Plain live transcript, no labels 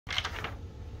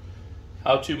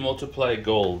How to multiply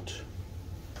gold.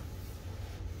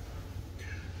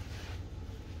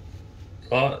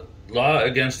 Law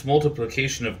against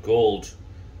multiplication of gold.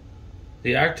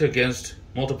 The Act against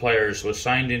multipliers was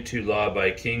signed into law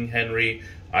by King Henry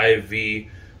IV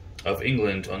of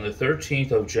England on the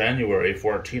 13th of January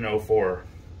 1404.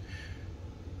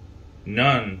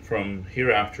 None from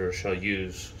hereafter shall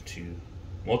use to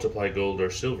multiply gold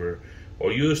or silver,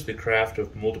 or use the craft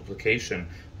of multiplication,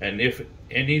 and if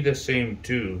any the same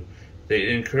do,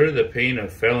 they incur the pain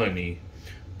of felony,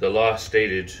 the law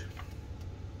stated.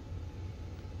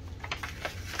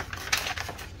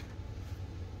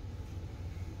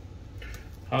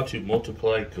 How to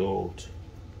multiply gold.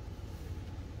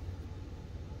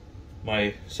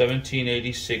 My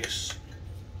 1786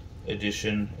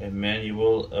 edition, A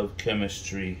Manual of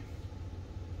Chemistry,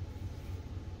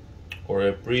 or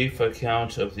a brief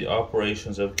account of the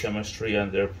operations of chemistry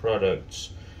and their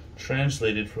products,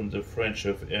 translated from the French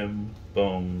of M.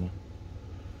 Baume,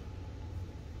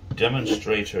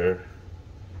 demonstrator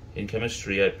in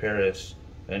chemistry at Paris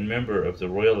and member of the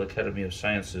Royal Academy of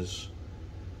Sciences.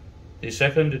 The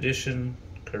second edition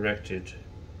corrected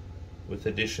with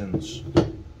additions.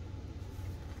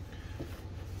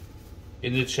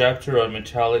 In the chapter on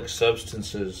metallic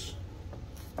substances,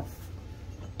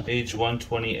 page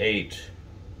 128,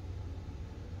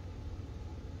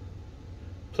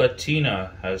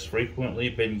 Platina has frequently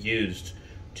been used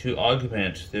to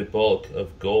augment the bulk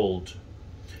of gold.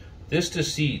 This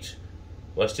deceit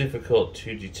was difficult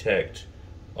to detect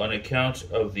on account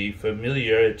of the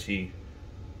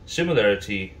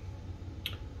similarity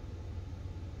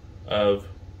of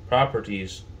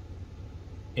properties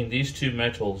in these two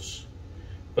metals,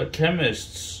 but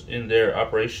chemists in their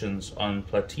operations on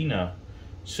platina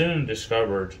soon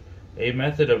discovered a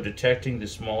method of detecting the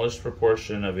smallest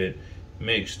proportion of it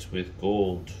mixed with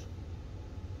gold.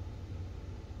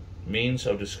 Means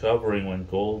of discovering when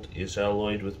gold is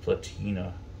alloyed with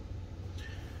platina.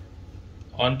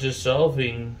 On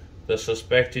dissolving the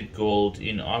suspected gold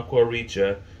in aqua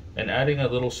regia and adding a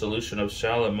little solution of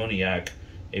sal ammoniac,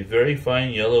 a very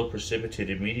fine yellow precipitate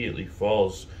immediately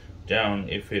falls down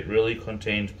if it really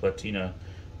contained platina,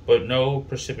 but no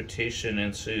precipitation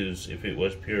ensues if it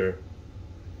was pure.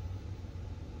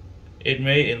 It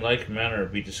may in like manner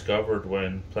be discovered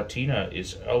when platina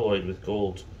is alloyed with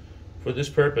gold. For this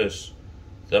purpose,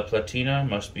 the platina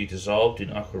must be dissolved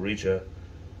in aqua regia,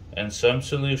 and some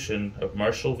solution of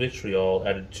martial vitriol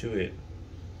added to it.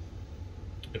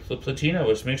 If the platina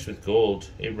was mixed with gold,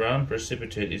 a brown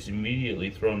precipitate is immediately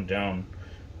thrown down,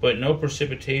 but no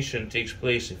precipitation takes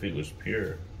place if it was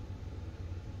pure.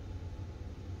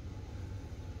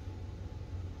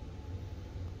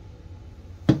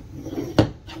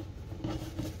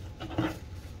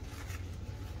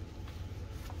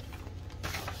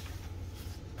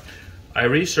 I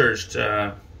researched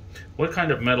what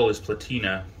kind of metal is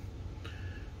platina.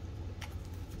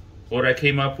 What I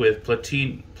came up with,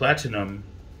 platinum,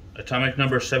 atomic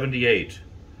number 78,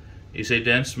 is a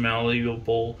dense,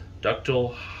 malleable, ductile,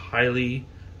 highly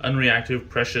unreactive,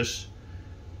 precious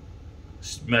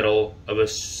metal of a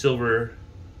silver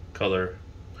color.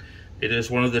 It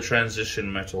is one of the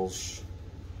transition metals.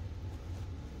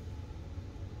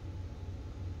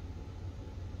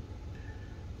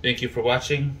 Thank you for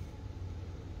watching.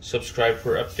 Subscribe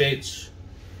for updates,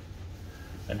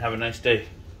 and have a nice day.